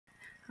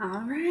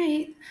All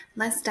right,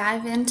 let's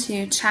dive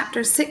into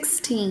Chapter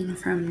 16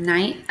 from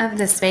Night of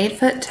the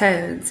Spadefoot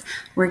Toads.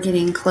 We're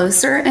getting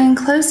closer and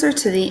closer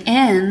to the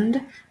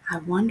end. I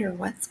wonder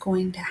what's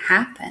going to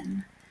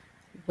happen.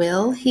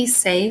 Will he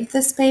save the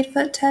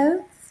Spadefoot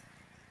Toads?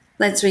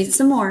 Let's read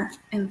some more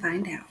and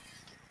find out.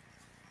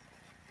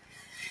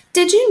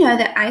 Did you know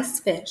that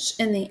ice fish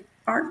in the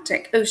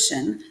Arctic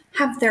Ocean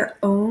have their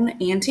own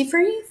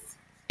antifreeze?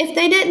 If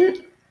they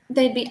didn't,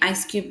 they'd be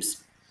ice cubes.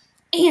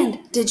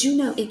 And did you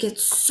know it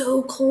gets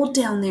so cold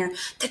down there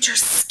that your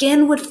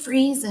skin would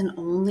freeze in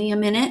only a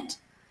minute?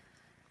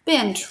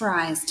 Ben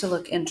tries to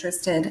look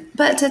interested,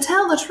 but to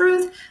tell the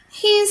truth,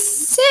 he's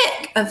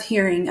sick of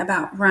hearing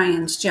about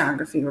Ryan's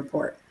geography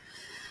report.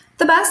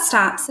 The bus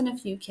stops and a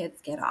few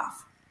kids get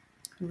off.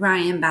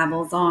 Ryan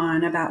babbles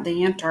on about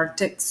the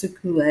Antarctic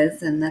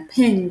sukuas and the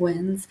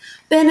penguins.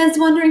 Ben is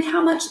wondering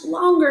how much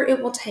longer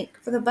it will take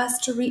for the bus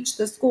to reach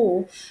the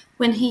school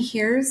when he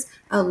hears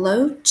a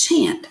low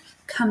chant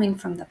coming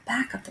from the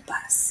back of the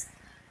bus.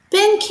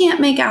 Ben can't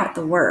make out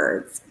the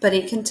words, but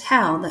he can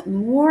tell that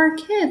more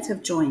kids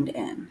have joined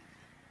in.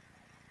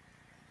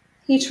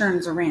 He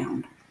turns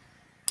around.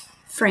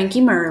 Frankie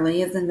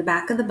Murley is in the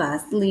back of the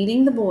bus,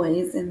 leading the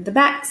boys in the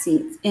back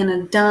seats in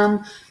a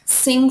dumb,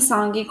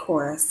 sing-songy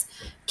chorus.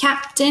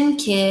 Captain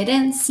Kidd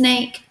and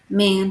Snake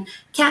Man,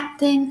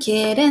 Captain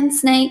Kidd and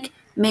Snake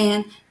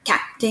Man,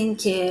 Captain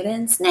Kidd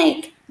and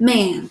Snake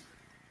Man.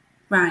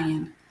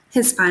 Ryan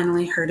has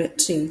finally heard it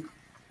too.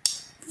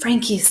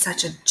 Frankie's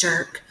such a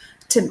jerk,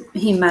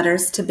 he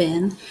mutters to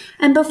Ben.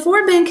 And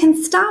before Ben can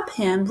stop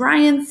him,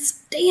 Ryan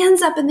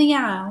stands up in the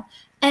aisle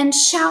and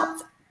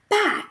shouts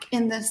back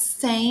in the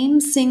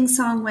same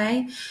sing-song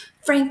way,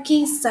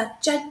 Frankie's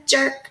such a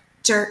jerk,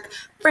 jerk,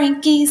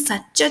 Frankie's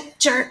such a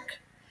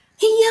jerk.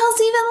 He yells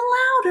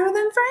even louder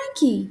than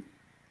Frankie.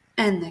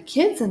 And the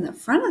kids in the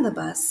front of the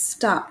bus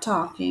stop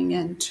talking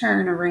and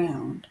turn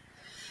around.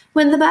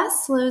 When the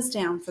bus slows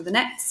down for the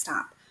next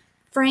stop,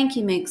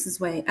 Frankie makes his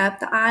way up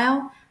the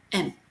aisle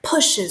and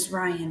pushes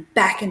Ryan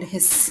back into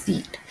his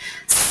seat.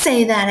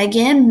 Say that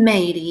again,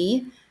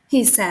 matey,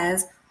 he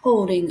says,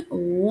 holding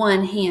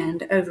one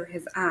hand over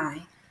his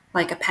eye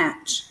like a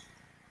patch.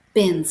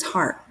 Ben's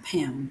heart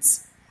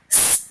pounds.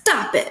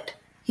 Stop it,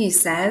 he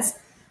says.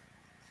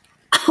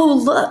 Oh,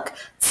 look,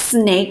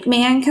 Snake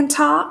Man can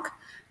talk.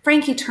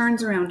 Frankie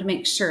turns around to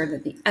make sure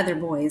that the other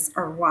boys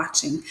are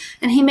watching,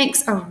 and he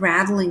makes a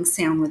rattling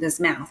sound with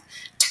his mouth.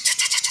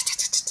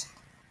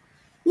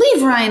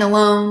 Leave Ryan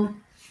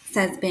alone,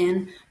 says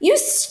Ben. You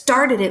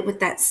started it with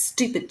that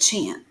stupid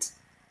chant.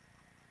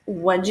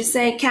 What'd you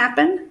say,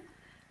 Cap'n?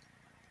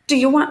 Do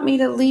you want me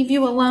to leave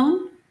you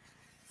alone?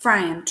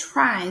 Frankie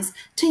tries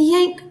to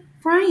yank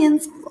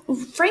Ryan's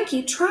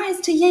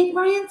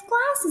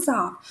glasses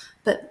off,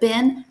 but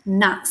Ben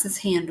knocks his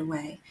hand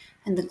away,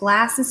 and the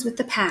glasses with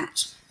the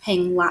patch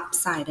hang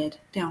lopsided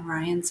down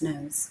Ryan's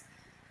nose.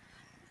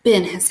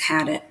 Ben has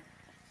had it,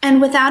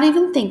 and without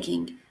even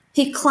thinking,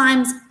 he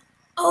climbs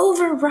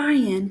over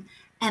Ryan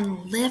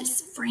and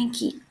lifts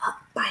Frankie up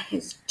by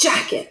his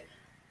jacket,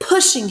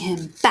 pushing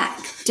him back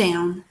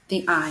down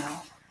the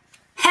aisle.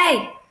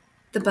 Hey,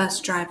 the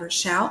bus driver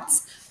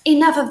shouts,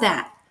 enough of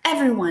that,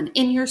 everyone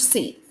in your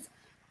seats.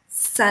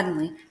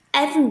 Suddenly,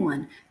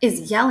 everyone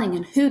is yelling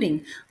and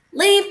hooting.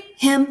 Leave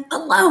him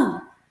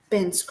alone,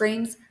 Ben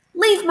screams.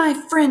 Leave my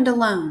friend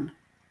alone.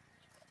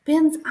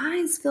 Ben's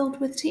eyes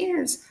filled with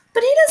tears,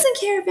 but he doesn't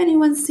care if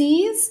anyone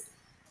sees.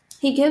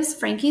 He gives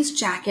Frankie's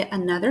jacket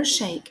another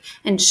shake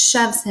and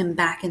shoves him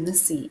back in the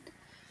seat.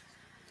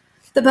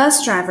 The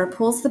bus driver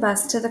pulls the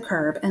bus to the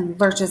curb and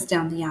lurches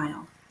down the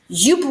aisle.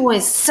 You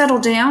boys settle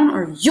down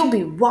or you'll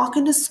be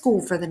walking to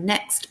school for the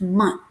next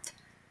month.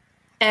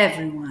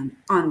 Everyone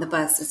on the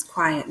bus is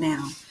quiet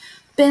now.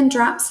 Ben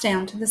drops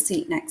down to the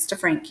seat next to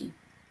Frankie.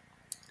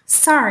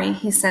 Sorry,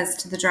 he says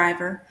to the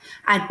driver.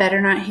 I'd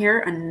better not hear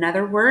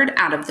another word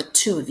out of the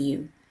two of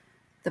you.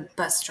 The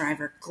bus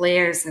driver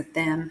glares at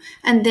them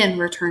and then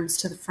returns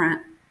to the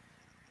front.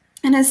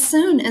 And as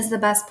soon as the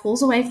bus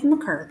pulls away from the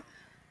curb,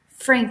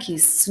 Frankie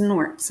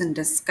snorts in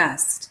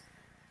disgust.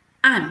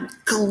 I'm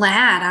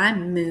glad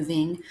I'm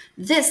moving.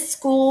 This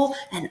school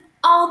and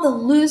all the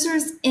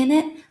losers in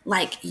it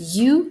like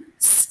you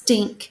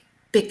stink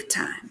big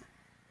time.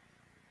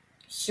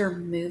 You're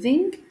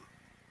moving?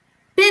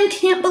 Ben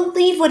can't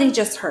believe what he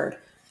just heard.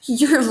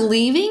 You're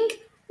leaving?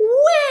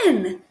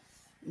 When?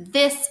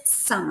 This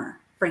summer,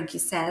 Frankie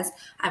says.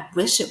 I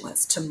wish it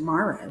was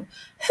tomorrow.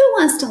 Who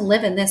wants to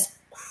live in this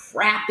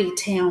crappy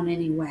town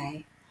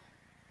anyway?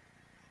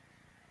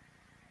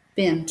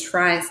 Ben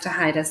tries to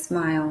hide a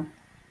smile.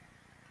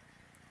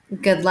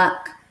 Good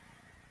luck.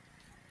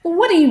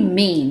 What do you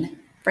mean?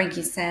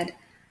 Frankie said.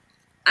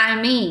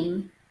 I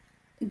mean,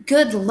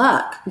 good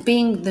luck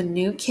being the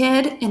new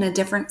kid in a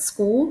different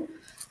school.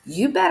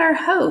 You better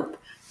hope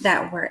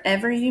that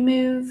wherever you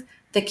move,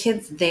 the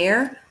kids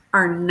there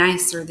are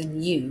nicer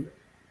than you,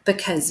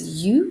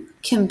 because you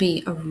can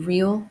be a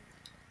real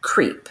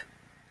creep.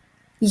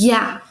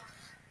 Yeah,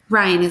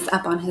 Ryan is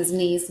up on his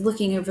knees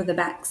looking over the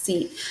back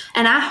seat.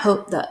 And I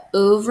hope the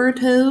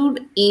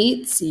overtoad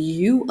eats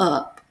you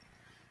up.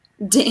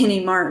 Danny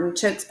Martin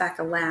chokes back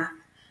a laugh.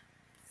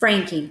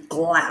 Frankie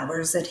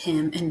glowers at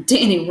him, and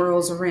Danny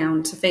whirls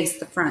around to face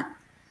the front.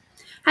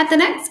 At the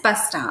next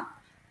bus stop,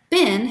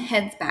 Ben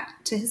heads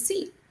back to his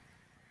seat.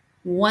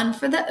 "One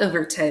for the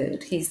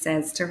overtoad," he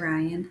says to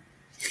Ryan.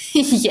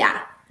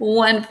 "Yeah,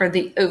 one for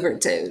the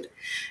overtoad."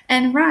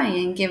 And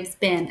Ryan gives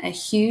Ben a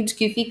huge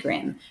goofy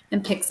grin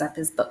and picks up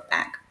his book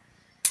bag.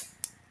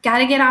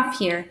 "Gotta get off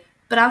here,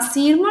 but I'll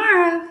see you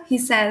tomorrow," he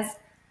says.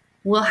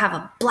 "We'll have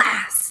a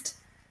blast."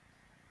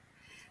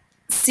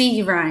 "See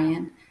you,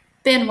 Ryan."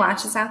 Ben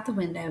watches out the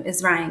window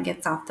as Ryan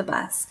gets off the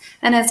bus,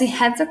 and as he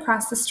heads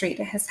across the street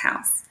to his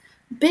house.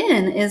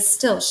 Ben is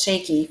still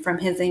shaky from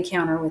his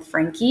encounter with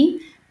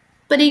Frankie,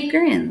 but he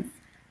grins.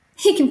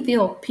 He can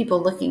feel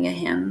people looking at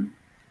him,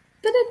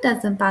 but it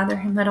doesn't bother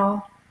him at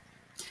all.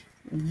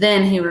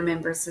 Then he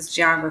remembers his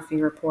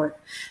geography report,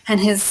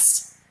 and his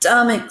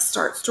stomach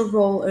starts to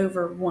roll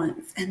over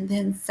once and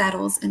then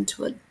settles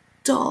into a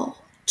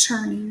dull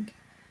churning.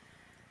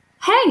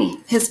 "Hey,"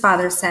 his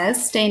father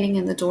says, standing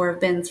in the door of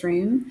Ben's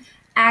room.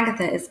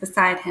 Agatha is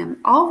beside him,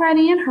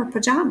 already in her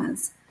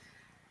pajamas.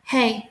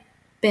 "Hey,"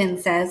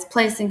 Ben says,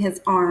 placing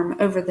his arm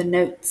over the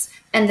notes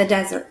and the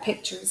desert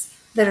pictures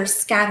that are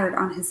scattered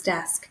on his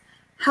desk.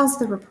 "How's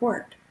the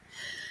report?"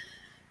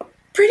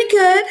 "Pretty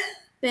good,"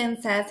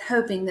 Ben says,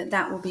 hoping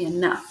that will be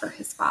enough for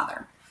his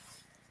father.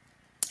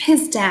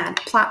 His dad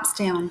plops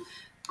down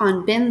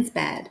on Ben's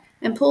bed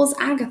and pulls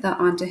Agatha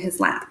onto his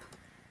lap.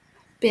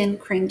 Ben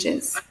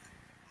cringes.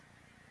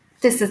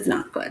 "This is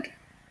not good.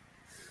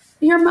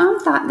 Your mom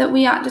thought that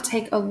we ought to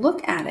take a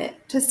look at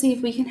it to see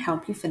if we can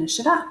help you finish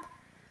it up."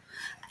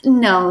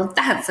 "No,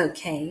 that's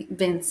okay,"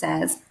 Ben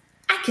says.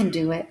 "I can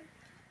do it.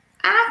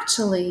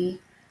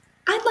 Actually,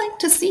 I'd like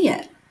to see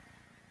it."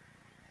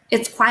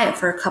 It's quiet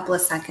for a couple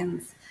of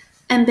seconds,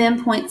 and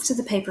Ben points to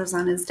the papers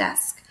on his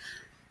desk.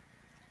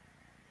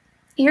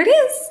 "Here it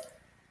is."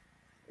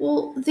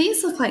 "Well,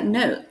 these look like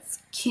notes.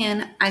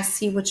 Can I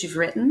see what you've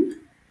written?"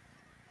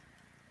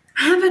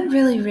 "I haven't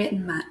really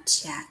written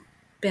much yet,"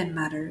 Ben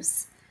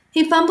mutters.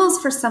 He fumbles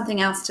for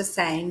something else to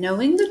say,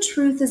 knowing the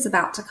truth is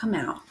about to come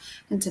out,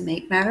 and to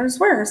make matters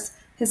worse,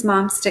 his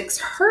mom sticks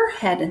her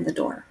head in the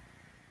door.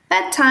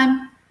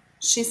 "Bedtime,"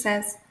 she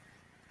says.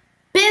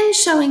 "Ben's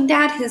showing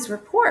Dad his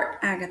report,"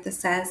 Agatha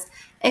says,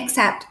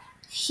 "except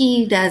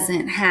he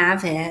doesn't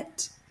have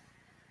it."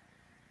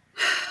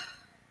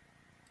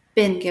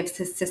 Ben gives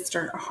his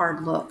sister a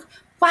hard look.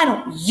 "Why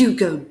don't you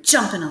go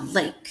jump in a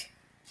lake?"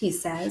 he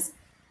says.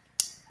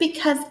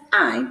 "Because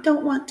I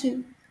don't want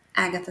to,"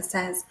 Agatha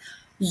says.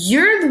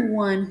 "You're the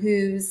one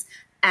who's—"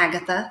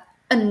 "Agatha,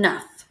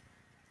 enough."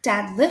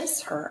 Dad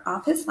lifts her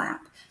off his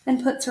lap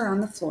and puts her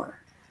on the floor.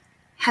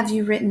 "Have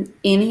you written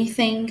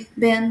anything,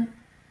 Ben?"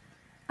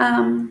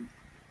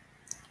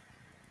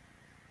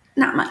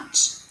 Not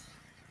much."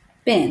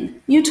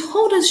 "Ben, you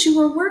told us you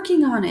were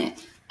working on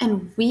it,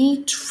 and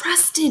we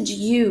trusted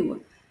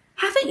you.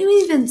 Haven't you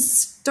even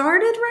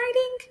started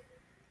writing?"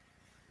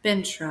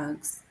 Ben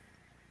shrugs.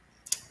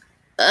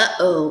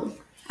 "Uh-oh,"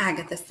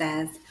 Agatha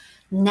says.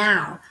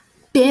 Now,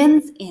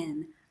 Ben's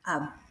in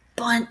a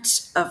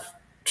bunch of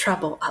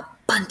trouble, a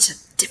bunch of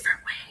different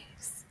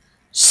ways.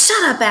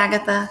 "Shut up,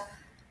 Agatha."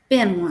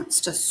 Ben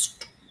wants to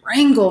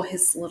strangle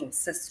his little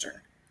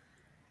sister.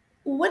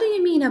 "What do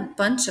you mean a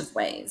bunch of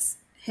ways?"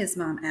 his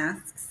mom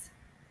asks.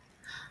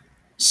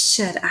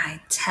 "Should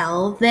I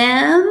tell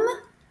them?"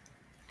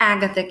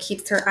 Agatha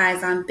keeps her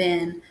eyes on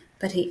Ben,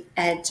 but he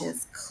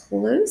edges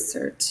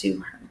closer to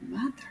her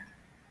mother.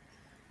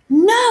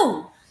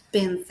 "No,"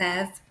 Ben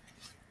says.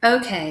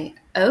 Okay,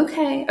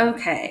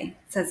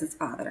 says his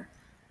father.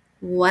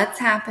 "What's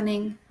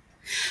happening?"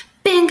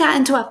 "Ben got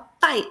into a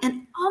fight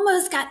and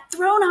almost got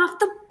thrown off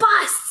the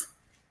bus."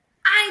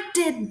 "I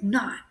did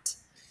not."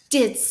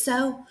 "Did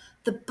so.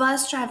 The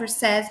bus driver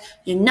says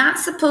you're not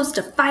supposed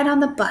to fight on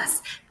the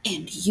bus,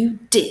 and you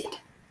did."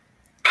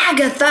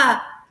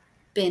 "Agatha!"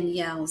 Ben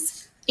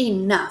yells.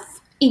 Enough,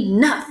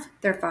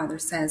 their father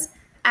says.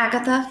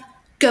 "Agatha,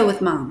 go with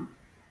Mom."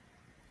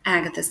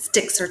 Agatha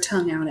sticks her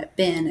tongue out at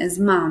Ben as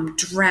Mom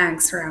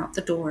drags her out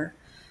the door.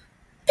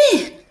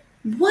 "Ben,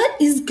 what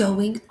is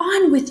going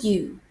on with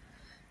you?"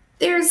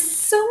 There's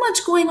so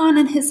much going on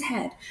in his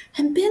head,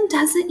 and Ben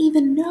doesn't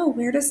even know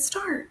where to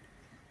start.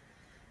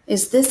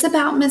 "Is this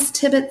about Miss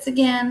Tibbetts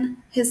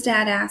again?" his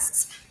dad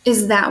asks.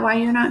 "Is that why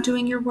you're not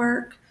doing your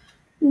work?"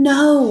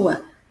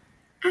 "No.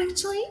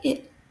 Actually,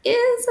 it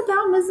is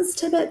about Mrs.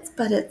 Tibbetts,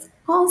 but it's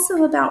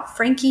also about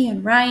Frankie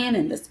and Ryan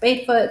and the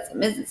Spadefoots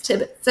and Mrs.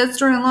 Tibbetts'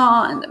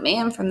 sister-in-law and the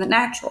man from the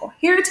Natural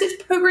Heritage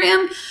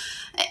Program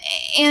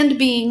and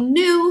being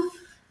new."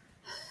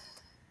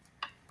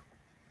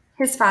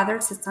 His father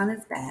sits on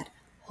his bed,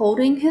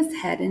 holding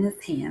his head in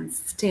his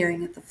hands,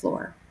 staring at the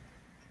floor.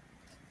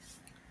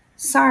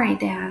 "Sorry,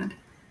 Dad,"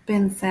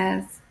 Ben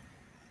says.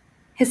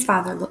 His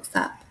father looks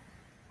up.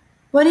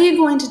 "What are you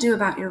going to do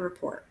about your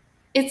report?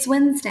 It's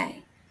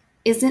Wednesday.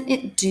 Isn't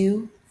it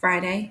due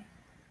Friday?"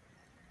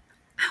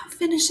 I'll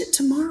finish it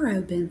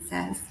tomorrow, Ben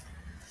says.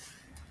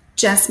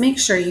 Just make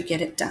sure you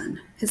get it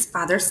done. His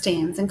father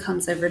stands and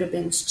comes over to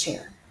Ben's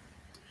chair.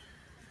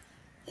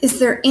 Is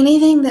there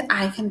anything that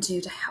I can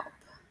do to help?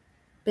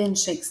 Ben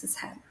shakes his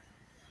head.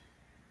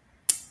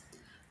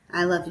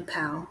 I love you,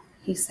 pal,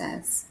 he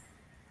says.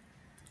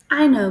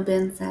 I know,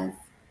 Ben says.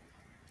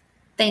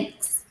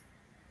 Thanks.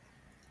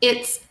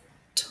 It's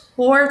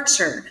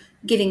torture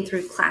getting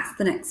through class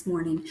the next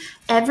morning.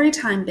 Every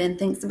time Ben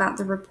thinks about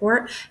the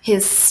report,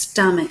 his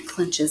stomach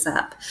clenches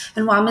up.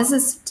 And while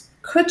Mrs.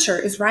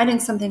 Kutcher is writing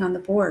something on the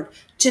board,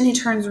 Jenny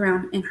turns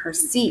around in her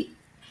seat.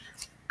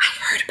 I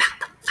heard about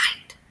the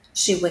fight,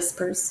 she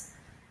whispers.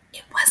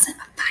 It wasn't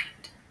a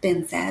fight,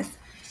 Ben says.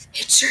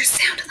 It sure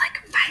sounded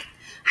like a fight.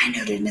 I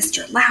noted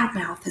Mr.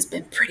 Loudmouth has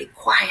been pretty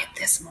quiet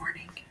this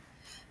morning.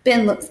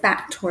 Ben looks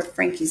back toward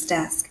Frankie's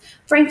desk.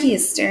 Frankie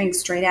is staring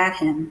straight at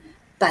him,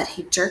 but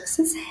he jerks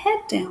his head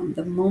down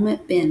the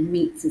moment Ben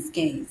meets his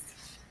gaze.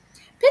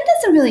 Ben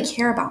doesn't really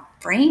care about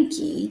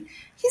Frankie.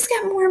 He's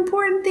got more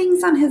important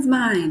things on his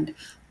mind.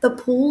 The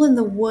pool in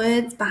the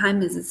woods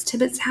behind Mrs.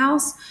 Tibbetts'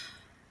 house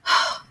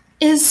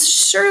is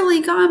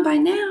surely gone by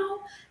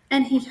now,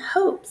 and he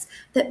hopes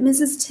that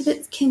Mrs.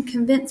 Tibbetts can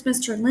convince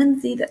Mr.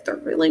 Lindsay that there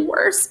really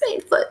were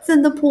Spadefoots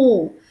in the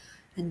pool.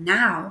 And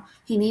now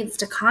he needs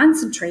to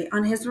concentrate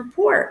on his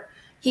report.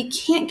 He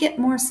can't get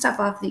more stuff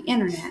off the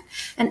internet,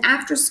 and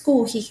after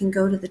school he can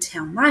go to the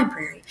town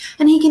library,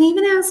 and he can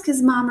even ask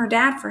his mom or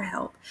dad for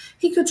help.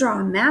 He could draw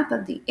a map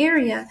of the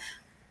area.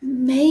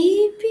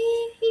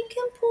 Maybe he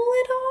can pull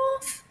it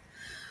off.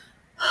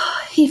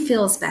 He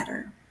feels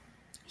better.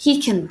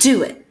 He can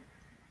do it.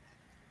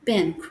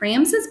 Ben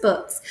crams his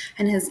books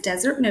and his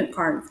desert note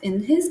cards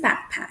in his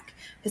backpack.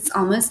 It's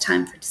almost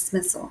time for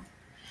dismissal.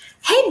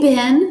 Hey,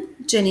 Ben,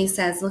 Jenny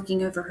says,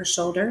 looking over her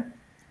shoulder.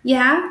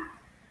 Yeah?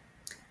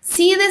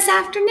 See you this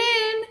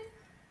afternoon.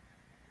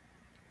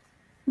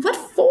 What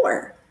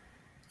for?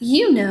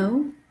 You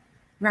know,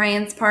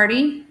 Ryan's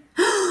party.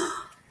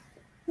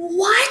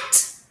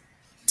 What?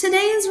 Today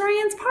is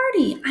Ryan's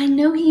party. I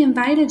know he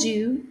invited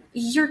you.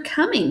 You're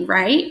coming,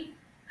 right?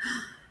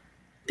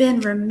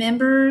 Ben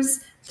remembers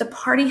the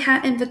party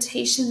hat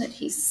invitation that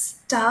he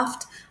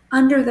stuffed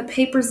under the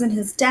papers in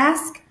his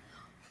desk.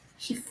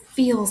 He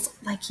feels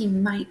like he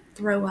might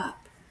throw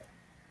up.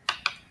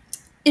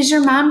 Is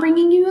your mom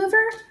bringing you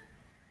over?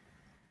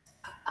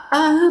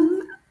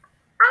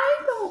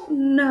 I don't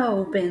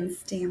know, Ben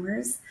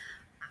stammers.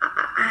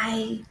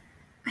 I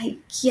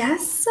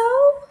guess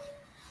so.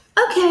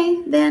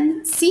 Okay,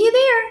 then, see you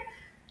there.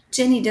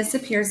 Jenny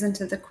disappears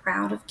into the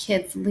crowd of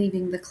kids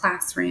leaving the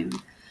classroom.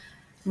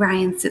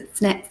 Ryan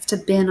sits next to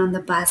Ben on the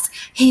bus.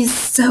 He's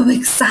so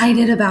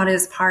excited about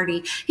his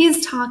party.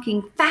 He's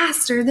talking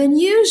faster than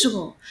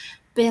usual.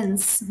 Ben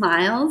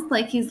smiles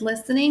like he's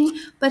listening,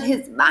 but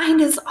his mind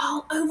is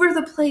all over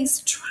the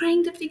place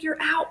trying to figure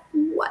out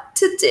what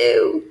to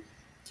do.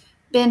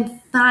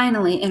 Ben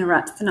finally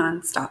interrupts the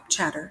nonstop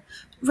chatter.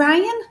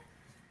 Ryan?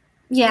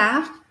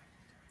 Yeah?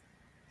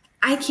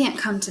 I can't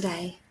come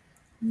today.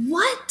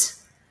 What?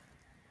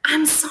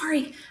 I'm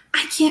sorry.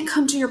 I can't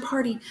come to your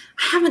party.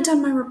 I haven't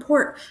done my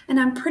report, and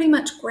I'm pretty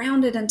much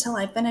grounded until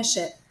I finish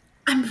it.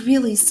 I'm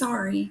really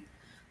sorry.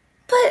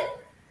 But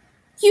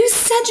you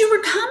said you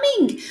were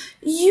coming.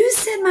 You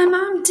said my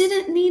mom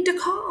didn't need to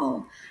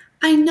call.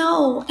 I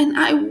know, and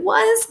I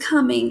was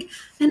coming,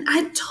 and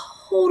I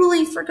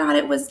totally forgot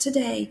it was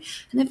today.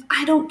 And if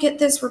I don't get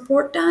this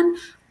report done,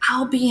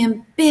 I'll be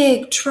in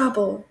big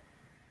trouble.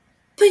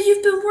 But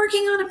you've been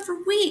working on it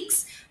for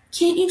weeks.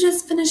 Can't you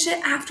just finish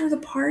it after the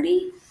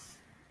party?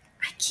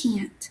 I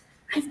can't.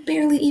 I've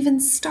barely even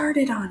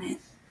started on it.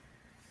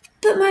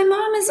 But my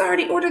mom has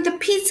already ordered the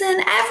pizza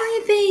and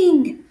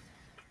everything.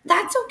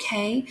 That's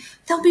okay.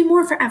 There'll be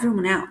more for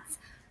everyone else.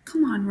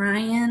 Come on,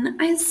 Ryan.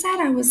 I said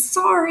I was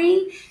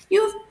sorry.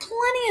 You have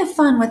plenty of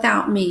fun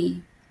without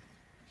me.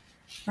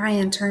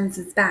 Ryan turns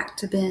his back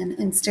to Ben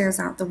and stares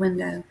out the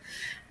window.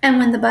 And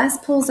when the bus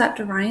pulls up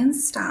to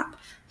Ryan's stop,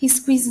 he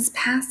squeezes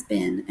past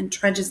Ben and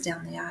trudges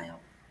down the aisle.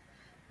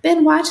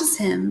 Ben watches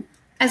him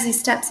as he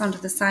steps onto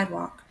the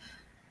sidewalk,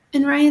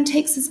 and Ryan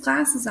takes his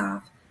glasses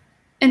off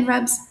and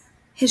rubs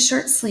his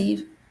shirt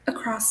sleeve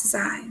across his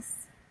eyes.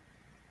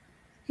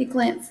 He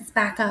glances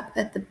back up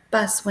at the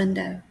bus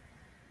window,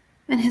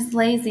 and his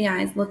lazy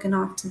eyes looking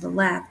off to the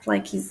left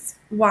like he's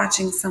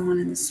watching someone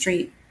in the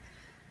street.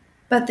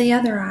 But the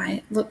other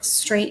eye looks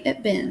straight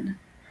at Ben,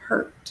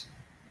 hurt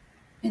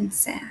and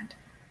sad.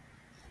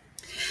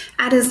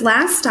 At his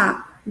last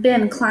stop,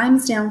 Ben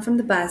climbs down from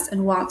the bus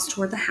and walks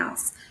toward the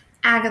house.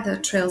 Agatha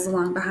trails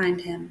along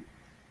behind him.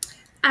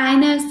 I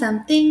know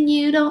something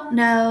you don't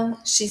know,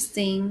 she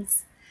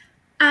sings.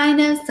 I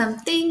know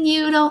something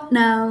you don't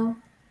know.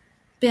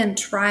 Ben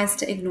tries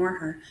to ignore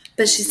her,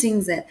 but she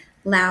sings it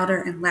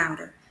louder and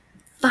louder.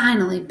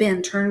 Finally,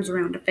 Ben turns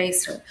around to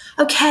face her.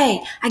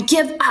 Okay, I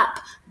give up.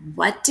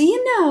 What do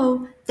you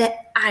know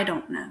that I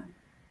don't know?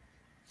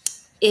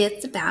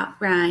 It's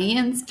about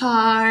Ryan's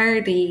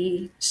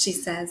party, she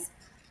says.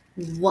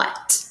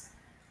 What?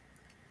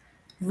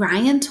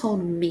 Ryan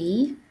told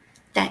me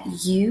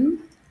that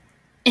you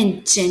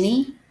and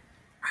Jenny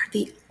are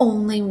the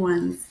only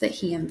ones that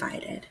he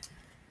invited.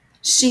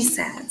 She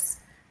says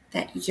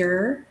that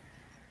you're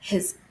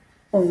his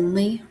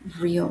only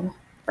real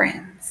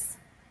friends.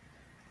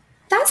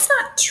 That's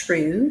not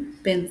true,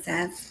 Ben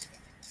says.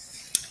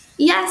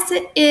 Yes,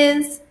 it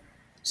is,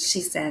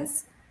 she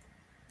says.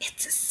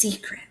 It's a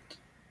secret.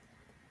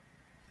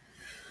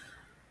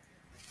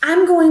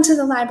 I'm going to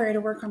the library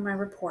to work on my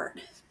report,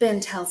 Ben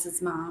tells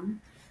his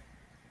mom.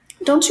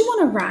 Don't you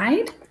want to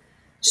ride?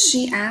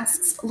 She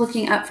asks,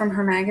 looking up from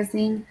her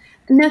magazine.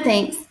 No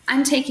thanks,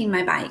 I'm taking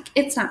my bike.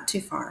 It's not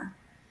too far.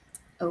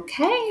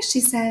 Okay, she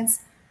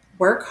says.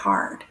 Work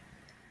hard.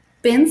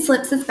 Ben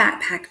slips his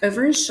backpack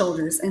over his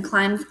shoulders and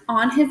climbs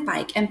on his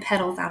bike and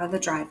pedals out of the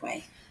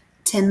driveway.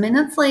 10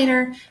 minutes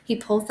later, he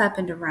pulls up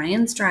into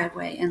Ryan's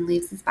driveway and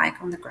leaves his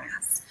bike on the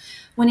grass.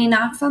 When he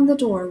knocks on the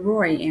door,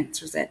 Rory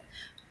answers it.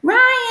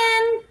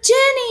 Ryan!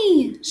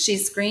 Jenny! She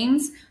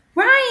screams.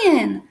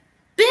 Ryan!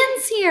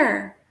 Ben's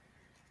here!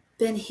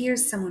 Ben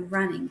hears someone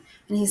running,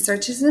 and he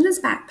searches in his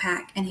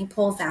backpack and he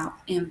pulls out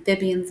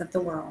Amphibians of the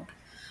World.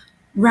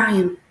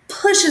 Ryan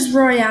pushes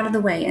Rory out of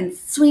the way and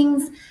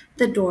swings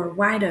the door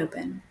wide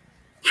open.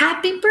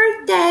 Happy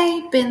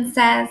birthday, Ben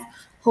says,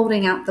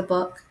 holding out the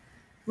book.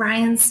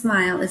 Ryan's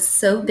smile is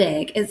so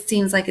big it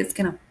seems like it's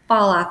going to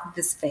fall off of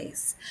his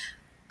face.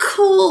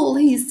 Cool,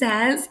 he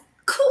says.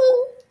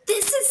 Cool.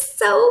 This is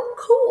so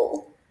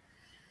cool.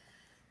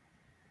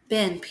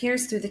 Ben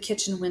peers through the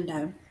kitchen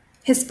window.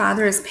 His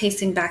father is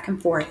pacing back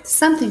and forth,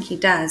 something he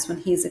does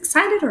when he's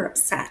excited or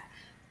upset.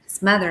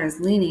 His mother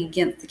is leaning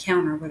against the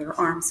counter with her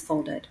arms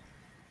folded.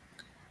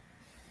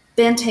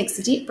 Ben takes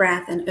a deep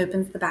breath and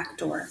opens the back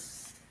door.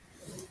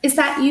 Is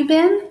that you,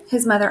 Ben?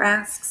 His mother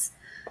asks.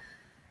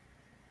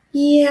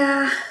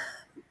 Yeah,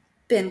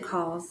 Ben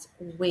calls,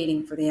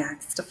 waiting for the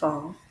axe to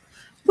fall.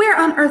 Where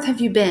on earth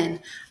have you been?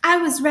 I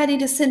was ready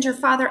to send your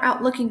father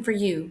out looking for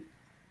you.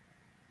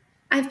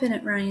 I've been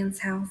at Ryan's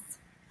house.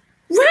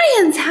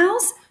 Ryan's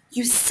house?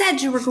 You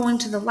said you were going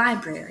to the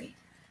library.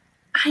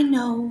 I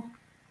know,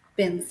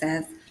 Ben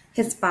says.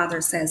 His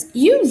father says,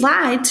 you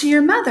lied to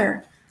your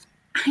mother.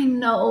 I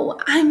know.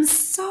 I'm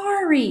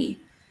sorry.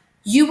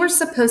 You were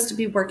supposed to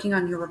be working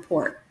on your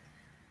report.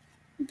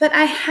 But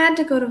I had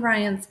to go to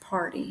Ryan's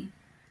party.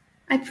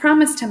 I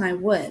promised him I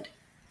would.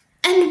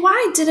 And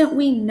why didn't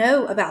we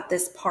know about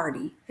this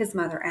party? His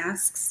mother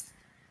asks.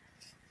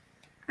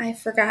 I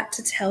forgot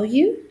to tell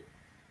you.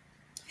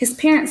 His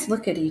parents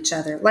look at each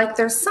other like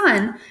their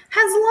son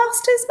has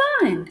lost his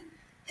mind.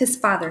 His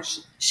father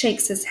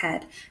shakes his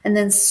head and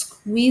then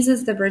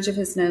squeezes the bridge of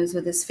his nose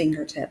with his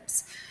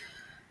fingertips.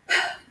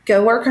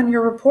 Go work on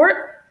your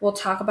report. We'll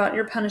talk about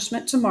your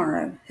punishment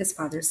tomorrow, his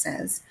father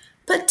says.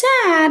 But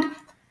Dad,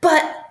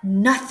 but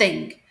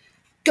nothing.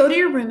 Go to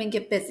your room and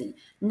get busy.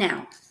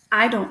 Now,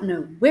 I don't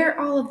know where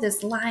all of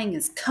this lying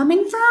is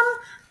coming from,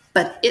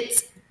 but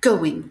it's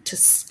going to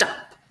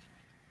stop.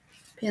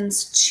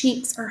 Ben's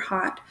cheeks are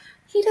hot.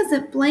 He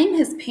doesn't blame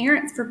his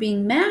parents for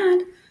being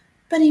mad,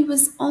 but he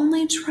was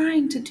only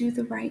trying to do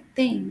the right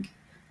thing.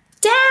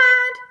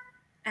 Dad!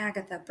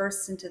 Agatha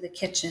bursts into the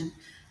kitchen.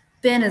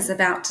 Ben is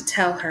about to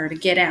tell her to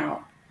get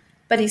out,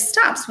 but he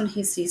stops when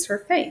he sees her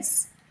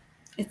face.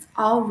 It's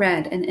all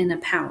red and in a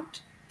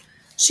pout.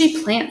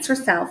 She plants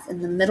herself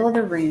in the middle of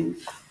the room,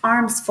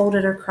 arms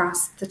folded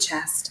across the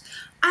chest.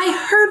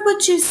 I heard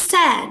what you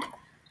said,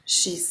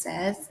 she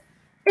says.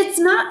 It's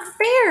not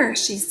fair,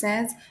 she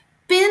says.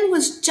 Ben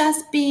was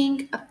just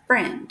being a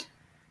friend.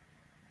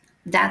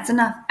 That's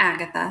enough,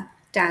 Agatha,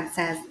 Dad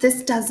says.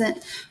 This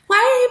doesn't... Why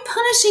are you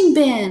punishing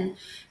Ben?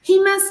 He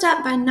messed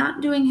up by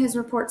not doing his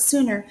report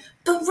sooner,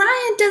 but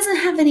Ryan doesn't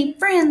have any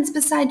friends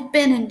besides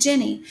Ben and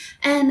Jenny.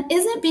 And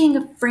isn't being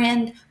a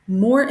friend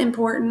more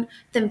important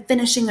than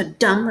finishing a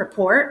dumb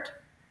report?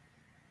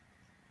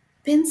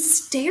 Ben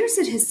stares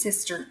at his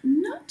sister,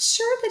 not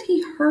sure that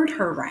he heard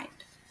her right.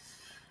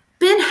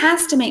 Ben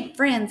has to make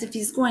friends if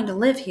he's going to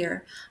live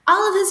here.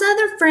 All of his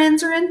other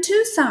friends are in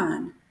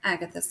Tucson,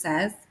 Agatha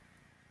says.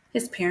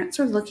 His parents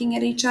are looking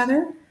at each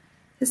other.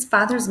 His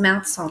father's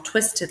mouth's all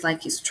twisted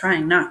like he's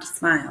trying not to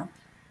smile.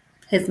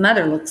 His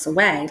mother looks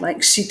away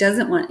like she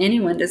doesn't want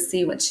anyone to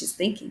see what she's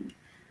thinking.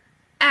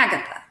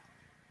 Agatha,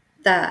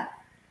 the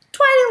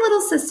tiny little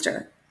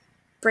sister,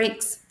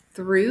 breaks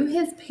through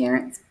his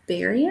parents'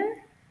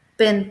 barrier.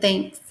 Ben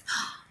thinks,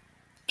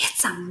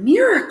 it's a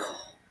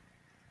miracle.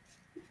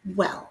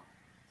 Well,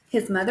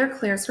 his mother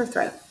clears her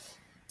throat.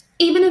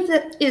 Even if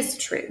it is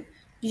true,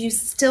 you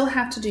still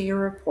have to do your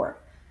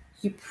report.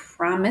 You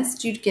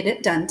promised you'd get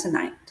it done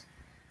tonight.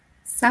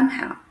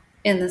 Somehow,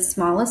 in the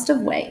smallest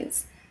of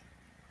ways,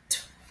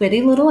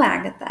 witty little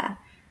Agatha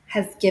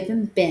has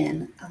given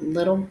Ben a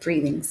little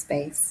breathing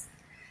space.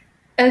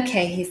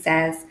 Okay, he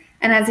says,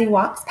 and as he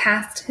walks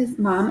past his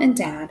mom and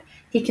dad,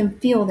 he can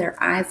feel their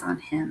eyes on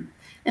him.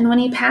 And when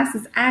he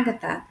passes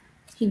Agatha,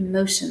 he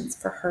motions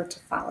for her to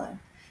follow.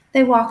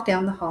 They walk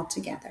down the hall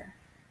together.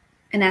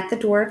 And at the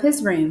door of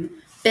his room,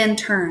 Ben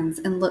turns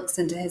and looks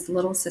into his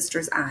little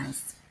sister's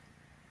eyes.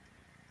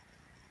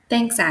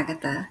 Thanks,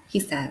 Agatha, he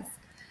says.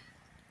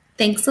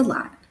 Thanks a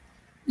lot.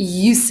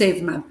 You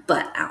saved my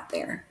butt out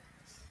there.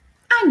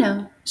 I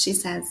know, she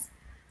says.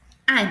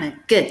 I'm a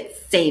good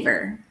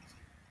saver.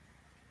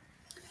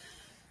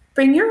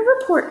 Bring your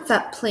reports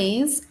up,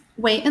 please.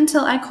 Wait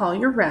until I call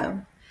your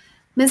row.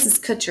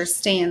 Mrs. Kutcher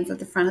stands at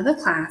the front of the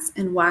class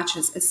and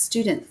watches as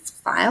students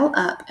file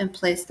up and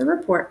place the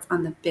reports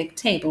on the big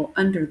table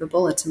under the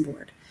bulletin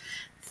board.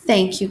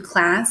 Thank you,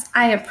 class.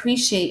 I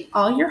appreciate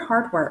all your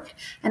hard work,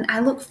 and I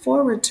look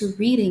forward to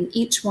reading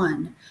each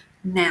one.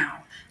 Now,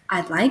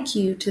 I'd like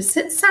you to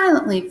sit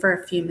silently for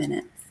a few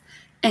minutes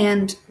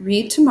and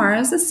read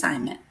tomorrow's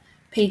assignment,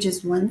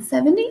 pages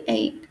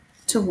 178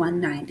 to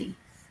 190.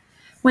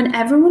 When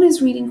everyone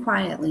is reading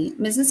quietly,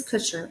 Mrs.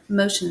 Kutcher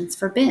motions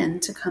for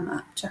Ben to come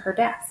up to her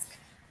desk.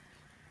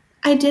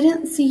 I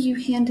didn't see you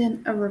hand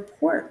in a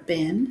report,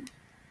 Ben.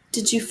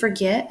 Did you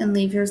forget and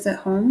leave yours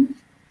at home?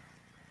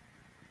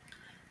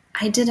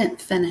 I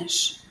didn't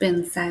finish,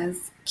 Ben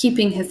says,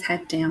 keeping his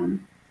head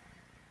down.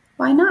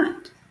 Why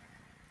not?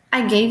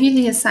 I gave you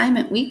the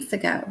assignment weeks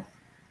ago.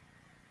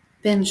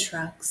 Ben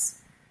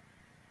shrugs.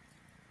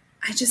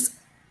 I just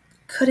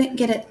couldn't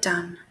get it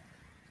done.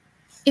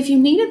 If you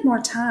needed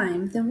more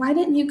time, then why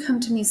didn't you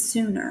come to me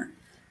sooner?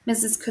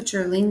 Mrs.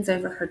 Kutcher leans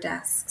over her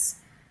desk.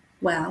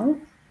 Well,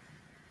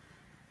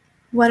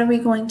 what are we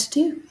going to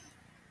do?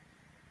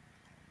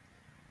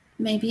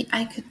 Maybe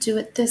I could do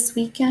it this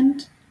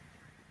weekend?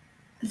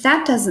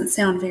 That doesn't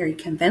sound very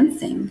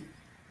convincing.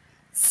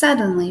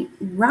 Suddenly,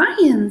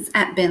 Ryan's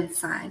at Ben's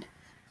side.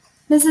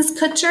 Mrs.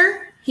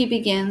 Kutcher, he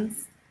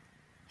begins.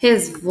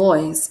 His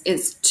voice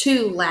is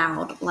too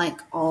loud,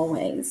 like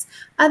always.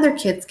 Other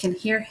kids can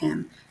hear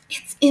him.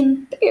 It's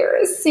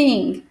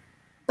embarrassing,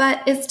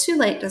 but it's too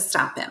late to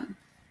stop him.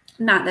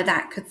 Not that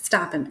that could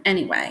stop him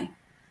anyway.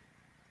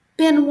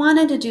 Ben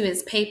wanted to do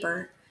his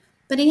paper,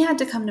 but he had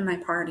to come to my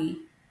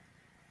party.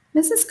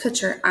 Mrs.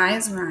 Kutcher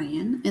eyes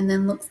Ryan and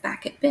then looks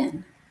back at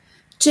Ben.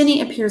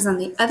 Jenny appears on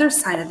the other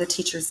side of the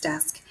teacher's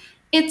desk.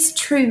 It's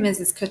true,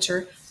 Mrs.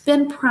 Kutcher.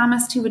 Ben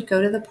promised he would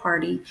go to the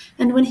party,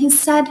 and when he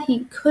said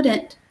he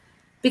couldn't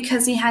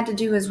because he had to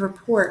do his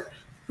report,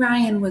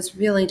 Ryan was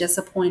really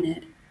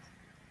disappointed.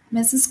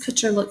 Mrs.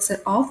 Kutcher looks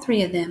at all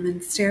three of them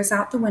and stares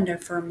out the window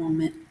for a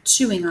moment,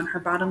 chewing on her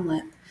bottom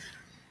lip.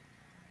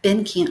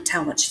 Ben can't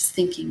tell what she's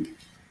thinking.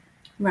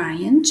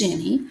 Ryan,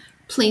 Jenny,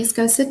 please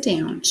go sit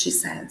down, she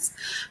says.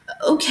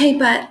 Okay,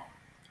 but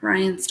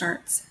Ryan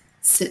starts.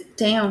 Sit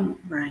down,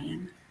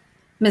 Ryan.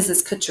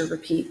 Mrs. Kutcher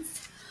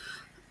repeats.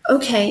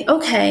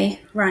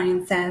 Okay,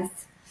 Ryan says.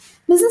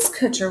 Mrs.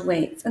 Kutcher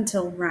waits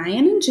until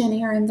Ryan and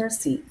Jenny are in their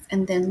seats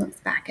and then looks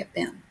back at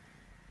Ben.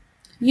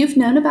 You've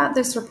known about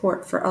this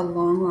report for a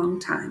long, long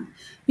time.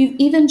 You've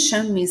even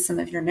shown me some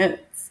of your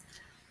notes.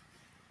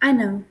 I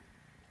know.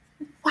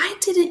 Why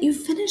didn't you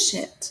finish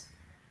it?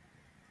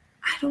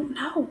 I don't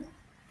know.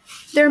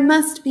 There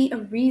must be a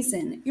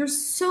reason. You're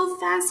so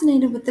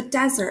fascinated with the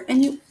desert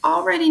and you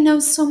already know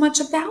so much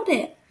about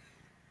it.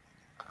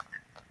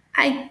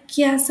 I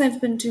guess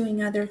I've been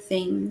doing other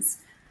things,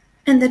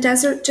 and the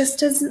desert just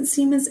doesn't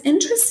seem as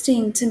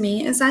interesting to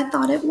me as I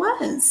thought it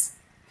was.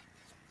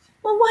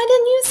 Well, why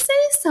didn't you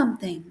say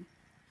something?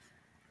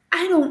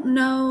 I don't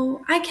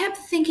know. I kept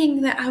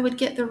thinking that I would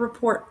get the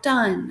report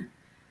done.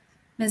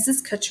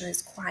 Mrs. Kutcher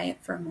is quiet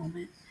for a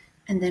moment,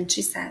 and then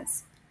she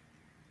says,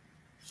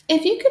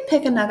 if you could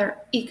pick another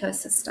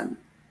ecosystem,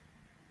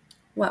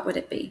 what would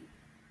it be?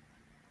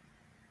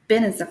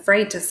 Ben is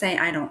afraid to say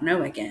I don't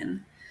know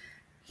again.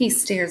 He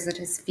stares at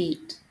his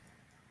feet.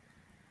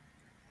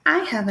 I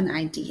have an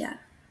idea,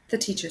 the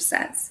teacher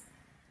says,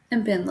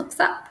 and Ben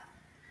looks up.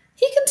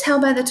 He can tell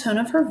by the tone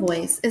of her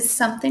voice is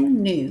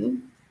something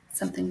new,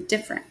 something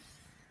different.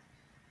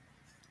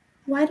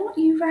 Why don't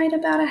you write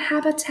about a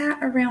habitat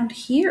around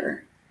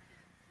here?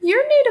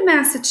 You're new to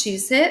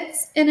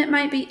Massachusetts, and it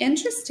might be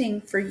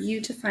interesting for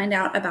you to find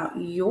out about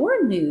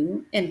your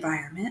new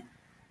environment.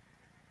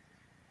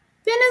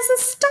 Ben is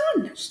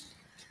astonished.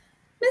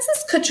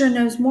 Mrs. Kutcher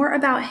knows more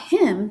about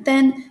him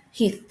than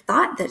he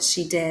thought that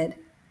she did.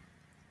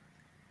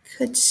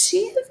 Could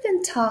she have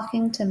been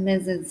talking to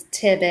Mrs.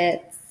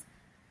 Tibbetts?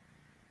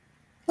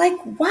 Like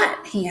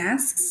what? He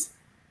asks.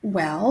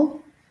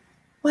 Well,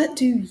 what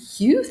do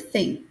you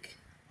think?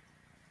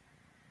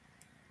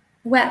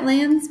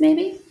 Wetlands,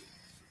 maybe?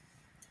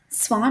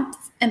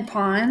 Swamps and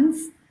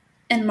ponds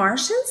and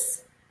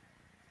marshes?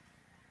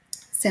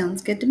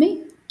 Sounds good to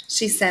me,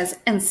 she says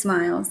and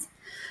smiles.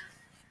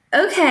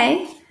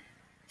 Okay,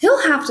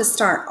 he'll have to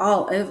start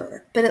all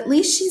over, but at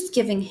least she's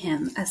giving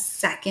him a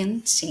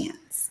second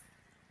chance.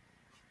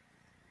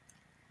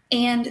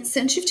 And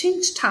since you've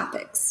changed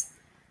topics,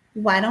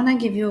 why don't I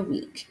give you a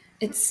week?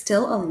 It's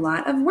still a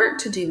lot of work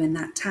to do in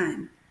that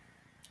time.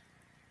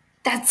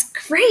 That's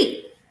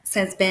great,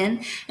 says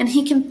Ben, and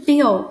he can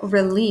feel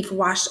relief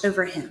wash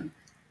over him.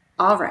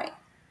 All right,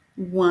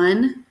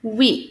 1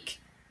 week.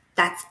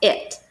 That's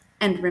it.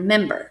 And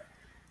remember,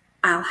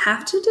 I'll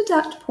have to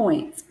deduct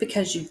points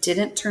because you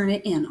didn't turn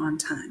it in on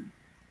time.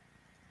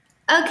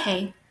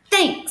 Okay,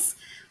 thanks.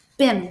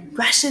 Ben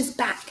rushes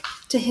back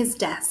to his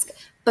desk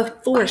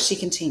before she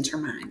can change her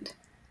mind.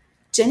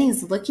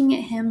 Jenny's looking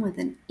at him with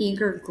an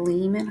eager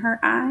gleam in her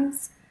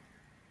eyes.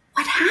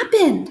 What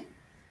happened?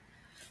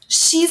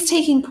 She's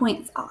taking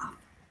points off,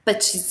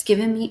 but she's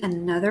given me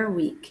another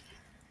week.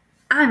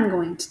 I'm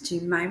going to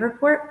do my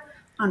report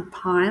on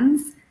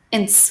ponds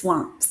and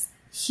swamps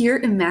here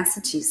in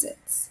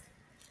Massachusetts.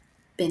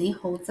 Benny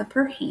holds up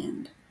her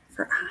hand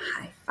for a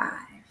high five.